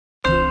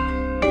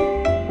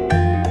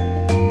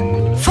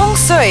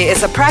Shui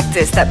is a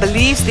practice that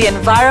believes the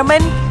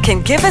environment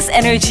can give us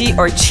energy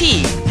or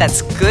qi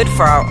that's good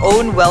for our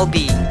own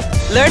well-being.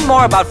 Learn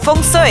more about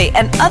Feng Shui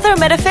and other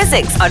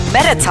metaphysics on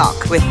Meta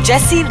Talk with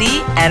Jessie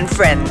Lee and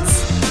friends.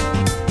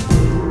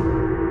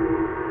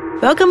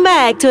 Welcome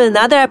back to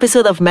another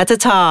episode of Meta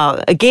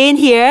Talk. Again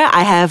here,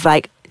 I have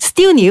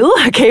still new,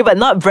 but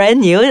not brand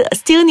new,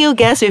 still new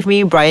guest with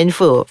me, Brian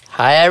Fu.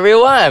 Hi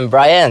everyone,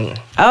 Brian.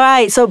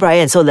 Alright, so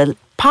Brian, the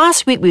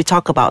past week we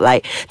talked about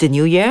the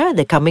new year,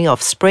 the coming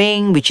of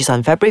spring, which is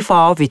on February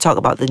 4th. We talk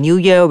about the new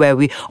year where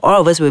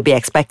all of us will be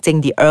expecting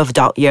the Earth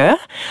Dog year.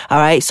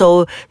 Alright,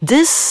 so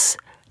this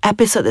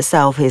episode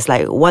itself is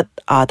what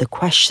are the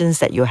questions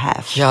that you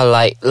have? Yeah,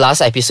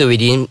 last episode we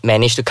didn't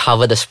manage to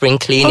cover the spring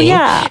cleaning. Oh,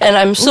 yeah. And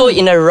I'm so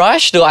in a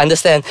rush to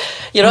understand.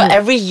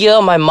 Every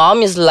year my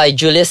mom is like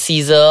Julius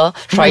Caesar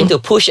trying to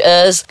push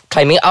us,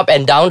 climbing up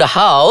and down the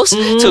house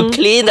to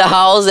clean the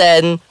house.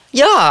 And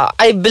yeah,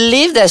 I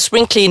believe that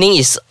spring cleaning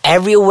is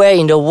everywhere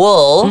in the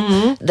world,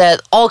 that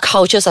all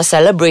cultures are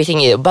celebrating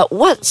it. But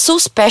what's so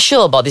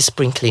special about this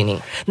spring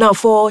cleaning? Now,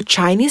 for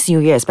Chinese New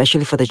Year,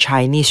 especially for the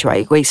Chinese,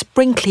 right,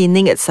 spring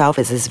cleaning itself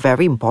is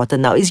very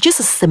important. Now, it's just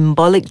a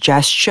symbolic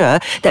gesture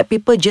that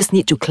people just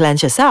need to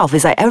cleanse yourself.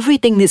 It's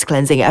everything needs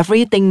cleansing.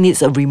 Everything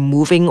needs a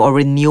removing or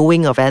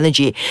renewing of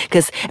energy.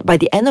 Because by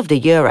the end of the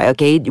year, right,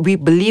 we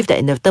believe that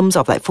in the terms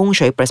of Feng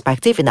Shui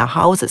perspective in our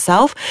house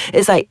itself,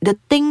 it's the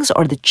things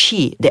or the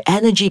qi, the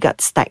energy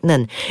got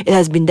stagnant. It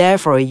has been there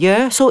for a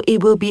year, so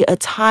it will be a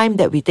time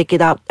that we take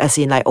it up as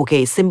in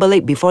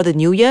symbolic before the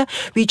new year.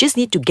 We just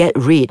need to get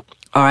rid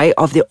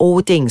of the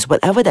old things,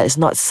 whatever that is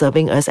not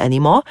serving us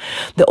anymore,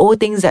 the old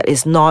things that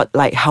is not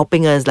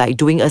helping us,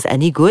 doing us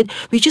any good,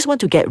 we just want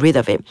to get rid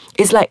of it.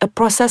 It's a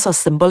process or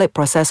symbolic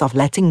process of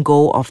letting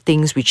go of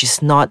things which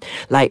is not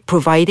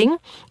providing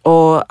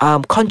or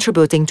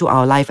contributing to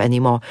our life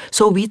anymore.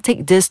 So we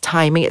take this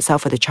timing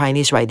itself for the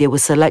Chinese, right? They will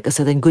select a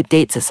certain good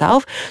dates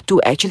itself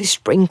to actually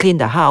spring clean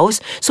the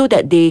house so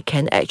that they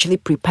can actually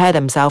prepare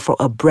themselves for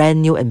a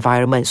brand new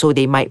environment. So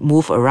they might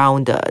move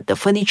around the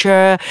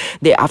furniture.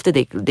 After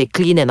they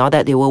clean and all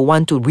that, they will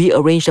want to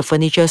rearrange the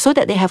furniture so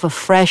that they have a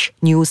fresh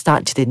new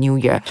start to the new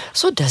year.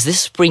 So does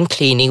this spring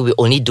cleaning, we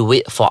only do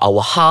it for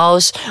our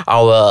house,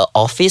 our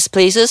office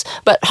places,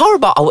 but how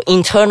about our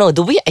internal?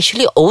 Do we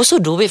actually also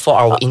do it for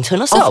our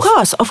internal self?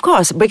 Of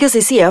course. Because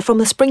you see, from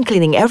the spring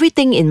cleaning,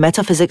 everything in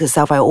metaphysics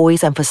itself, I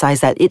always emphasize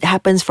that it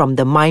happens from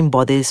the mind,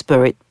 body,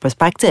 spirit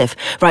perspective.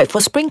 Right?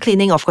 For spring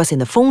cleaning, of course, in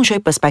the Feng Shui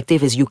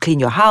perspective is you clean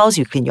your house,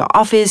 you clean your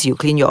office, you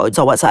clean your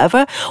so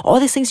whatsoever. All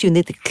these things you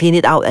need to clean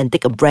it out and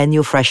take a brand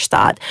new fresh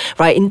start.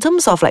 Right? In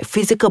terms of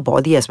physical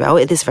body as well,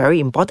 it is very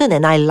important.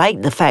 And I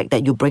like the fact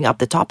that you bring up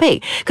the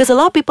topic. Because a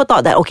lot of people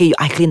thought that,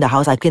 I clean the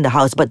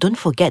house, but don't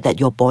forget that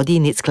your body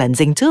needs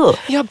cleansing too.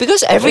 Yeah,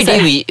 because every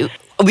day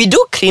we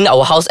do clean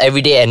our house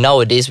every day, and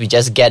nowadays we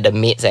just get the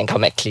maids and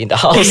come and clean the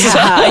house.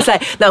 Yeah,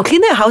 it's now clean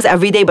the house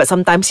every day, but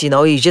sometimes you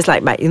just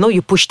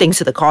you push things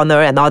to the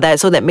corner and all that,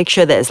 so that make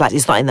sure that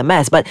it's not in a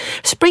mess. But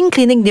spring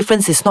cleaning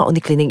difference is not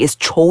only cleaning; it's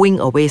throwing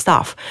away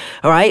stuff.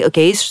 All right,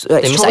 okay.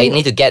 That means I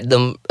need to get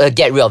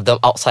rid of them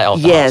outside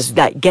of the house.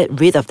 Yes, get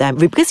rid of them,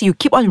 because you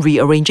keep on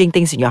rearranging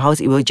things in your house,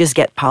 it will just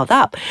get piled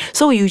up.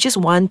 So you just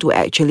want to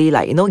actually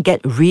get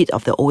rid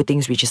of the old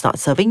things which is not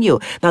serving you.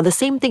 Now the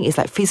same thing is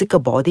physical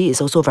body is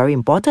also very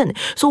important.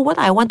 So what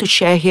I want to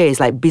share here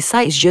is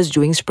besides just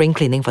doing spring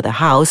cleaning for the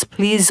house,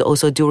 please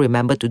also do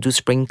remember to do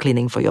spring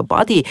cleaning for your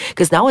body,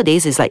 because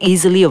nowadays it's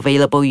easily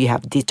available. You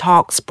have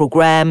detox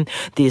program,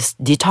 these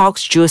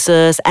detox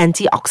juices,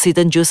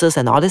 antioxidant juices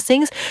and all these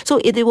things. So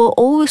it will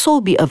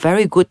also be a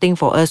very good thing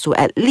for us to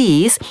at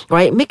least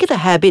make it a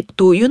habit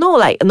to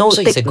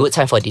So it's a good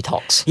time for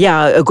detox.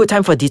 Yeah, a good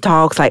time for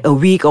detox, a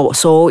week or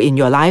so in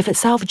your life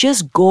itself.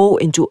 Just go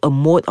into a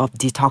mode of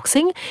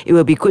detoxing. It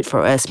will be good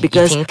for us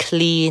because eating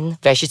clean,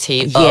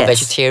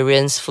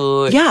 vegetarian's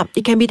food. Yeah,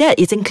 it can be that.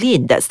 Eating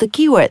clean. That's the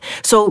key word.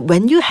 So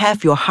when you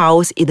have your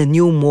house in a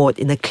new mode,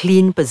 in a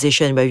clean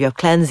position where you have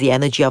cleansed the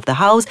energy of the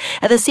house,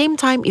 at the same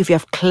time, if you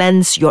have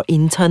cleansed your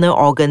internal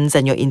organs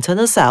and your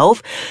internal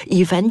self,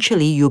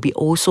 eventually you'll be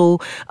also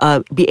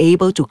be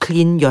able to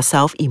clean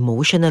yourself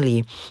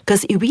emotionally.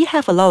 Because if we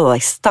have a lot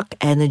of stuck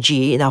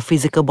energy in our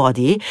physical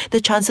body, the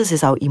chances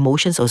is our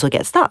emotions also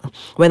get stuck.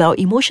 When our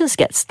emotions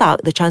get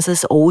stuck, the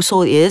chances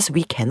also is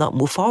we cannot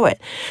move forward.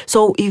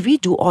 So if we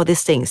do all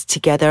these things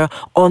together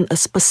on a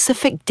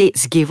specific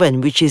dates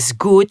given, which is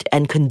good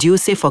and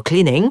conducive for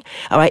cleaning,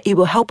 all right, it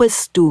will help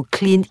us to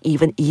clean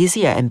even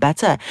easier and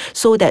better,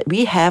 so that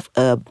we have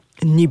a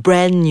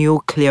brand new,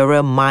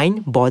 clearer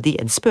mind, body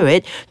and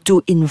spirit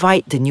to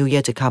invite the new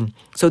year to come,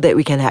 so that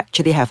we can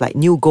actually have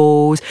new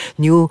goals,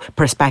 new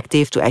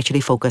perspective to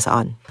actually focus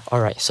on.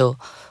 Alright, so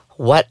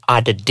what are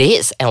the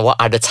dates and what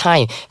are the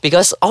time,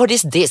 because all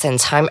these dates and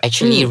time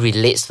actually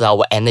relates to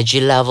our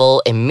energy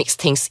level and makes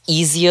things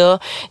easier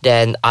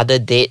than other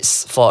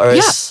dates for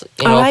us,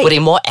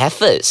 putting more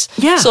efforts.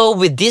 Yeah. So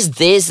with these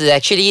days, it's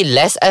actually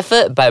less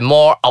effort but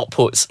more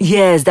outputs.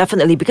 Yes,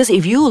 definitely. Because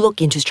if you look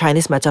into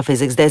Chinese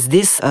metaphysics, there's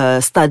this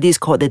studies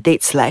called the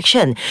date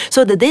selection.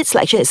 So the date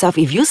selection itself,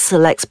 if you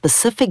select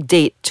specific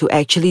date to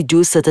actually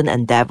do certain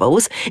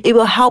endeavors, it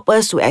will help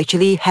us to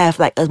actually have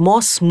like a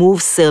more smooth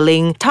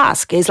sailing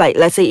task. It's like,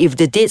 let's say if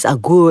the dates are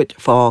good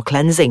for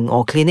cleansing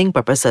or cleaning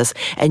purposes,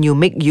 and you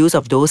make use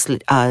of those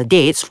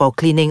dates for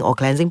cleaning or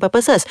cleansing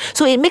purposes.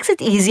 So it makes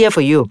it easier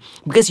for you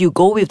because you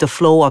go with the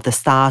flow of the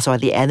stars or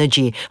the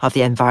energy of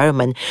the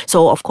environment.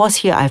 So of course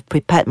here I've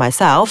prepared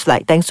myself,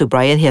 like thanks to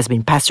Brian, he has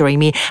been pestering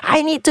me.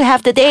 I need to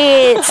have the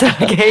dates,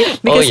 okay?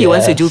 Because he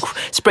wants to do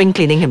spring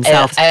cleaning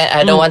himself. And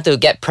I don't want to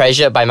get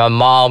pressured by my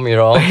mom,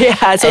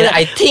 Yeah, so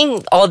I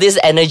think all this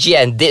energy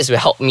and dates will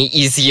help me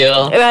easier.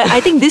 I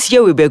think this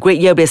year will be a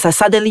great year because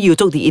suddenly you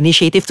took the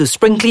initiative to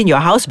spring clean your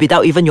house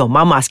without even your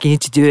mom asking you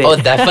to do it. Oh,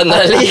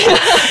 definitely.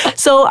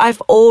 So I've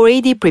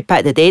already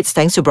prepared the dates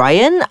thanks to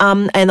Brian.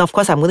 And of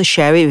course, I'm going to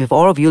share it with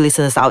all of you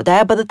listeners out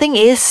there. But the thing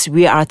is,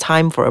 we are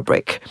time for a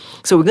break.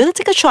 So we're going to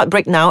take a short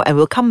break now and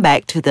we'll come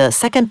back to the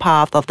second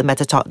part of the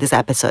Meta Talk this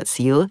episode.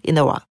 See you in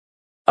a while.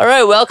 All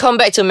right, welcome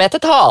back to Meta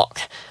Talk.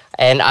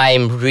 And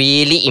I'm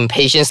really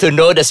impatient to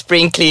know the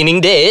spring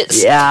cleaning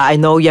dates. Yeah, I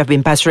know you have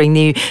been pestering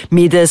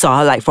me this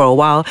for a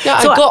while. Yeah,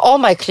 so I got all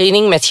my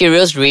cleaning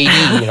materials ready,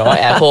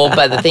 at home.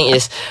 But the thing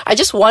is, I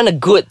just want a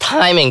good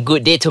time and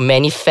good day to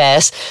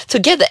manifest, to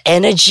get the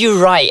energy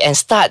right and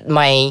start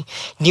my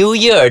new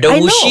year, the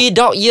Wuxi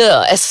dog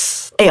year.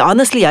 Hey,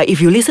 honestly,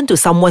 if you listen to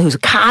someone who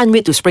can't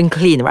wait to spring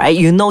clean, right?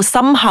 You know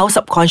somehow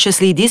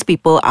subconsciously these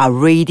people are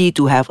ready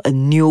to have a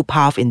new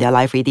path in their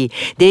life already.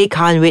 They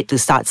can't wait to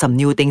start some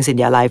new things in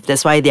their life.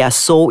 That's why they are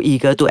so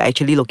eager to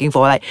actually looking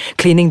for like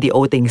cleaning the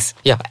old things.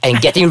 Yeah,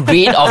 and getting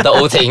rid of the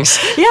old things.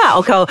 Yeah,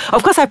 okay.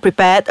 Of course, I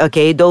prepared,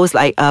 those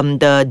like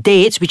the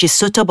dates which is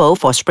suitable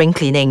for spring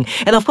cleaning.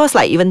 And of course,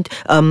 like even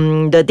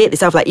the date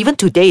itself, like even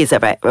today is a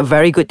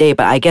very good day,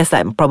 but I guess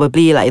that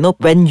probably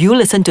when you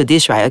listen to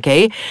this, right,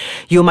 okay,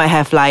 you might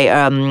have like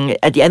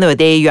at the end of the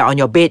day, you're on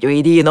your bed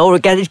already,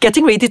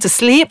 getting ready to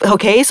sleep,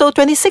 okay? So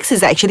 26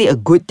 is actually a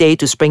good day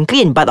to spring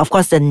clean. But of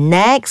course, the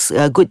next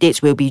good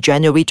dates will be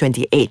January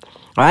 28.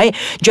 Right?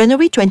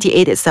 January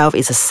 28 itself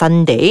is a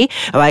Sunday,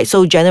 right?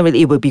 So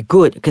generally it will be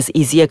good because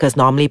easier because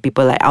normally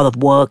people are out of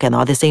work and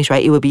all these things,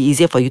 right? It will be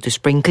easier for you to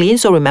spring clean.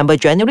 So remember,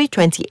 January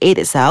 28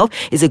 itself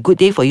is a good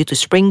day for you to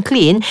spring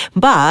clean.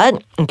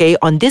 But, okay,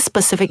 on this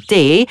specific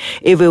day,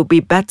 it will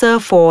be better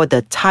for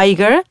the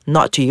tiger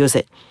not to use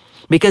it.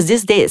 Because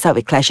this day itself,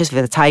 it clashes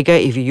with the tiger.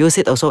 If you use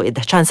it also, the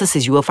chances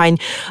is you will find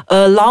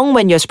along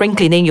when you're spring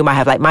cleaning, you might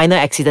have like minor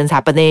accidents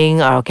happening,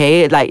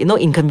 okay? Like,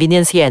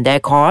 inconvenience here and there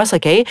caused,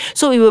 okay?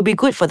 So it will be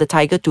good for the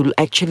tiger to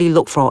actually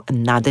look for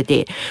another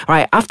date. All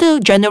right, after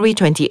January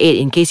 28,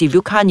 in case if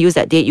you can't use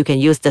that date, you can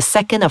use the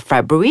 2nd of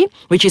February,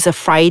 which is a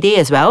Friday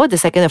as well, the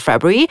 2nd of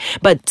February.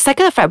 But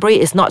 2nd of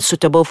February is not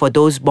suitable for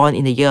those born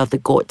in the year of the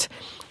goat.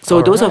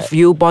 So those of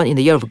you born in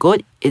the year of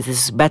goat, it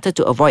is better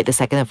to avoid the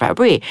 2nd of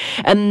February.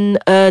 And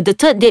the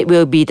third date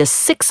will be the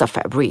 6th of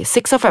February.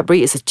 6th of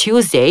February is a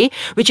Tuesday,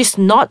 which is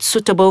not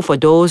suitable for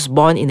those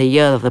born in the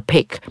year of the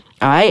pig.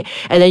 All right.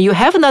 And then you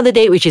have another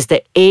date, which is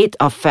the 8th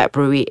of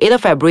February. 8th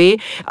of February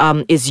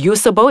is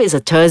usable. It's a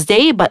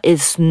Thursday, but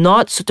it's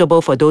not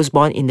suitable for those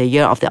born in the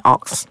year of the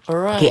ox. All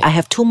right. Okay, I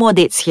have 2 more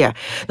dates here.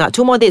 Now,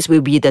 2 more dates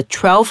will be the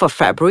 12th of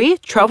February.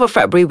 12th of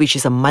February, which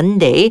is a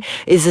Monday,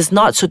 is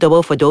not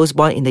suitable for those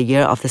born in the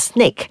year of the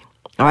snake.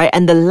 All right,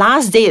 and the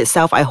last day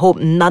itself, I hope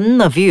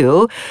none of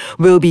you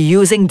will be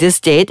using this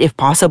date if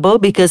possible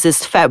because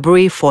it's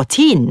February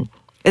 14.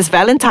 It's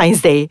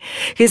Valentine's Day.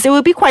 Because it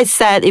will be quite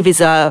sad if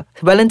it's a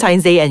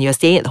Valentine's Day and you're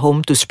staying at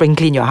home to spring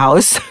clean your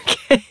house.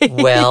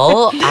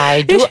 Well,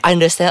 I do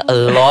understand a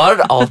lot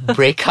of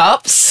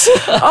breakups.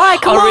 Alright,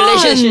 come on.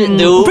 Relationship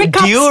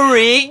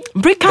during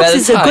breakups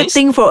is a good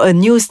thing for a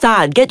new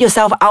start. Get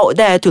yourself out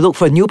there to look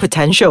for new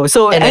potential.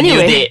 So and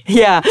anyway, a new date.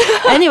 Yeah.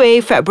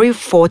 Anyway, February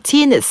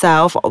 14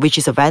 itself, which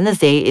is a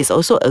Wednesday, is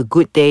also a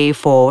good day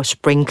for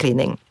spring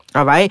cleaning.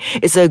 All right,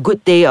 it's a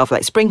good day of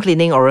like spring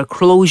cleaning or a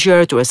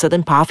closure to a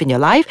certain path in your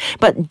life.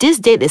 But this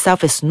date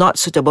itself is not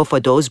suitable for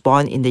those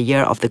born in the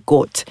year of the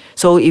goat.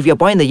 So if you're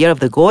born in the year of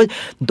the goat,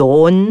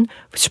 don't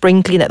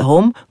spring clean at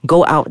home.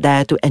 Go out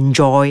there to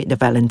enjoy the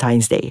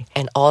Valentine's Day.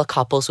 And all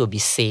couples will be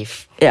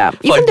safe. Yeah,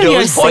 for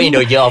those born in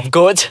the year of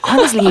goat.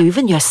 Honestly,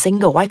 even you're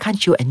single, why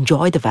can't you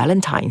enjoy the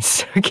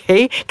Valentine's?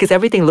 Okay, because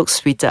everything looks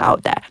sweeter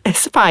out there.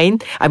 It's fine.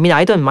 I mean,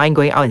 I don't mind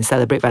going out and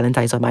celebrate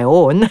Valentine's on my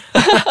own.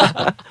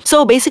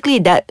 So basically,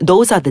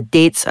 those are the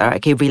dates,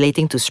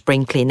 relating to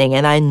spring cleaning.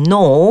 And I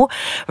know,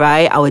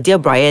 right, our dear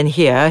Brian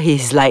here,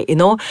 he's like,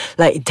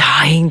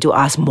 dying to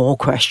ask more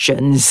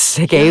questions.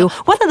 Okay,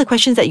 What are the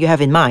questions that you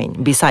have in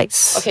mind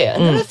besides? Okay,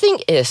 another thing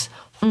is,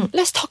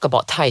 let's talk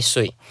about Tai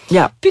Sui.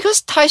 Yeah.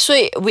 Because Tai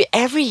Sui,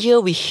 every year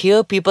we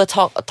hear people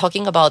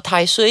talking about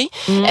Tai Sui,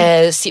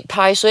 Sip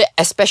Tai Sui,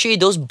 especially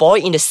those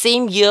born in the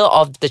same year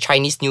of the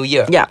Chinese New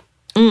Year. Yeah.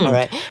 All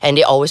right. And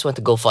they always want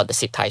to go for the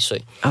Sip Tai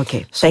Sui.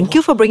 Okay, thank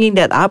you for bringing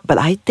that up. But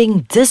I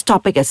think this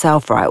topic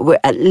itself, right, will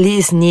at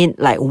least need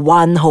like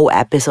one whole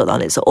episode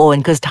on its own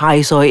because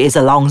Tai Sui is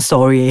a long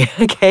story.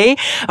 Okay,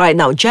 all right.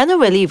 Now,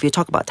 generally, if you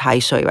talk about Tai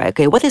Sui, right,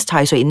 okay, what is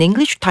Tai Sui? In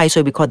English, Tai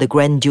Sui we call the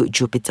Grand Duke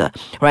Jupiter,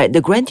 right?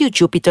 The Grand Duke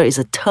Jupiter is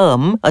a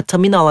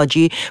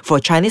terminology for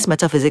Chinese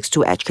metaphysics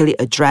to actually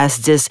address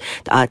this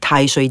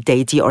Tai Sui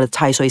deity or the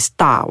Tai Sui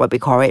star, what we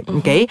call it.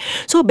 Okay,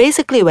 so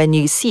basically, when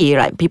you see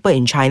like people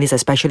in Chinese,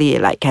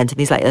 especially like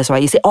Cantonese like us, right?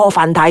 You say, oh,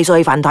 fan Tai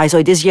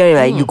Sui. This year,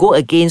 right? You go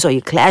against or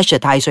you clash the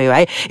Tai Sui,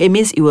 right? It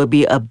means it will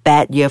be a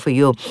bad year for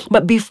you.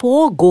 But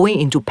before going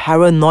into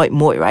paranoid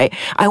mode, right?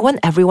 I want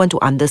everyone to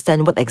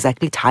understand what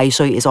exactly Tai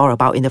Sui is all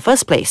about in the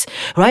first place,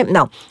 right?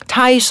 Now,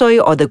 Tai Sui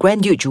or the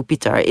Grand Duke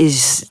Jupiter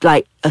is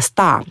like a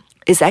star.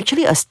 It's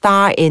actually a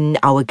star in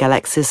our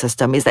galaxy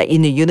system. It's like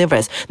in the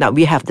universe. Now,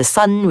 we have the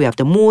sun, we have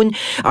the moon,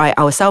 all right,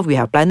 ourselves, we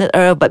have planet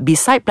Earth, but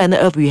beside planet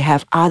Earth, we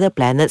have other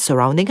planets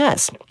surrounding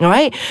us, all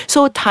right?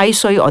 So, Tai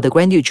Sui or the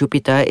Grand Duke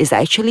Jupiter is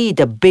actually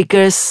the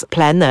biggest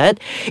planet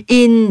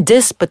in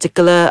this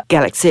particular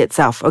galaxy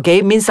itself, okay?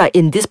 It means like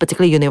in this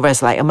particular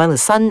universe, like among the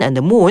sun and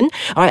the moon,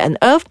 all right, and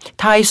Earth,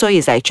 Tai Sui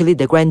is actually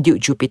the Grand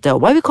Duke Jupiter.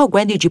 Why we call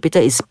Grand Duke Jupiter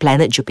is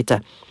planet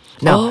Jupiter.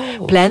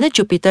 Now, planet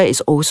Jupiter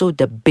is also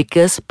the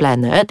biggest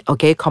planet,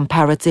 okay,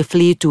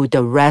 comparatively to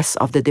the rest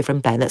of the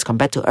different planets,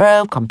 compared to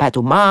Earth, compared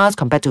to Mars,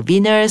 compared to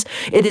Venus.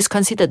 It is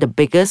considered the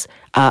biggest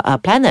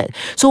planet.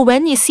 So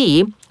when you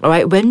see, all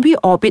right, when we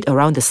orbit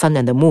around the sun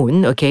and the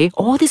moon, okay,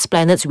 all these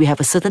planets, we have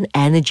a certain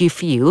energy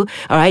field,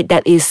 all right,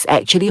 that is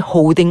actually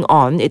holding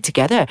on it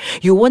together.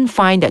 You won't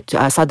find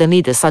that suddenly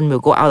the sun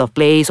will go out of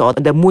place or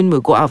the moon will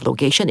go out of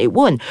location. It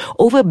won't.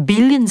 Over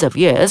billions of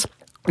years,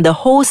 the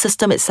whole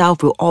system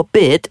itself will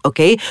orbit,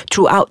 okay,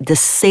 throughout the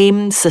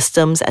same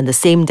systems and the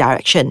same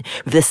direction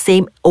with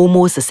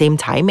almost the same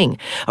timing,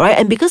 all right?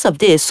 And because of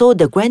this, so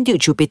the Grand Duke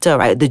Jupiter,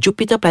 right, the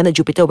planet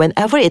Jupiter,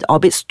 whenever it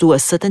orbits to a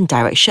certain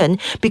direction,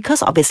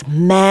 because of its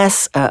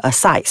mass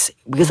size,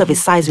 because of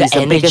its size, the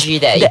energy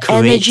that it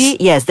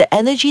creates. The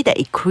energy that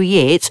it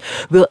creates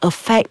will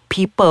affect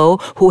people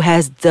who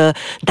has the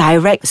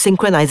direct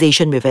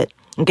synchronization with it.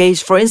 Okay,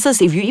 for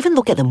instance, if you even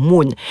look at the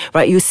moon,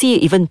 right, you see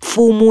even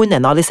full moon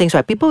and all these things,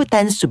 right, people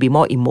tends to be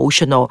more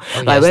emotional.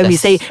 When we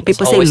say,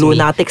 people say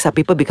lunatics,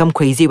 people become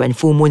crazy when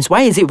full moons.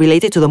 Why is it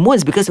related to the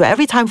moons? Because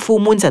every time full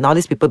moons and all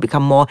these, people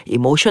become more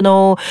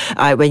emotional.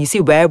 When you see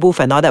werewolf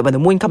and all that, when the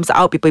moon comes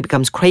out, people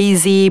becomes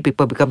crazy,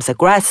 people becomes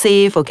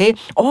aggressive, okay?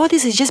 All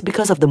this is just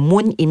because of the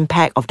moon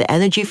impact of the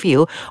energy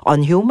field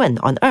on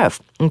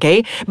Earth,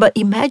 okay? But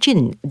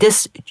imagine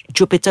this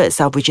Jupiter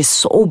itself, which is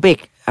so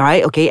big, all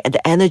right, okay, and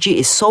the energy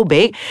is so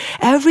big.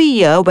 Every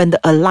year when the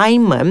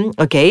alignment,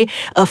 okay,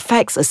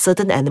 affects a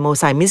certain animal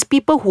sign, means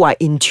people who are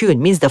in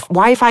tune, means the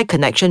Wi-Fi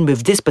connection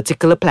with this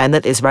particular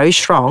planet is very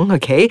strong,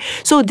 okay?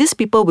 So these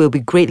people will be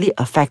greatly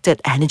affected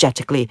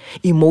energetically,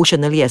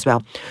 emotionally as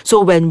well.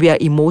 So when we are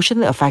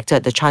emotionally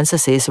affected, the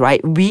chances is,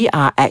 right, we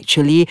are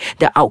actually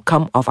the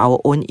outcome of our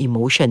own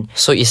emotion.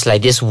 So it's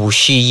like this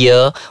Wuxi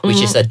year,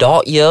 which is a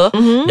dog year.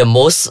 The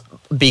most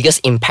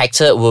biggest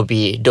impacted will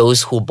be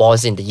those who born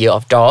in the year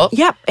of dog.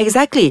 Yeah,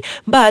 exactly.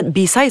 But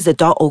besides the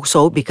dog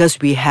also, because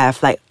we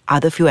have like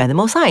other few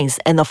animal signs.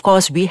 And of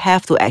course, we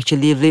have to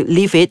actually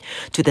leave it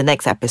to the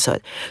next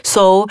episode.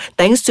 So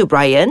thanks to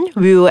Brian,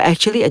 we will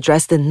actually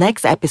address the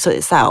next episode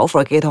itself,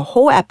 okay, the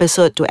whole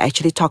episode to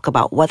actually talk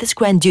about what is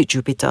Grand Duke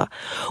Jupiter.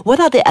 What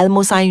are the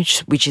animal signs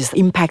which is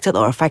impacted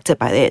or affected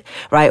by it,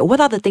 right?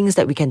 What are the things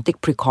that we can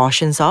take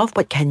precautions of?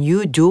 What can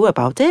you do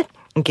about it?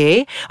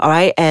 Okay, all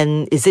right,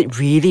 and is it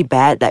really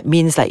bad? That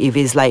means like if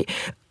it's like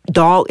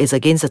dog is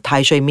against the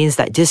Tai Sui, means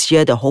that this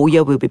year, the whole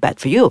year will be bad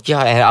for you.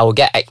 Yeah, and I will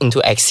get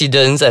into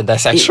accidents and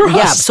etc.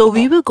 Yeah, so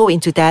we will go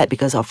into that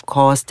because of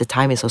course the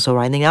time is also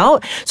running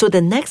out. So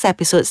the next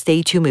episode,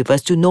 stay tuned with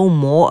us to know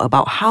more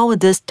about how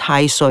this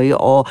Tai Sui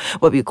or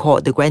what we call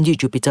the Grand Duke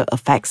Jupiter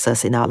affects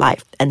us in our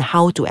life and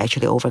how to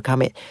actually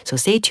overcome it. So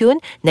stay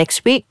tuned.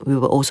 Next week, we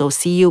will also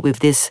see you with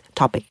this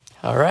topic.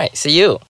 All right, see you.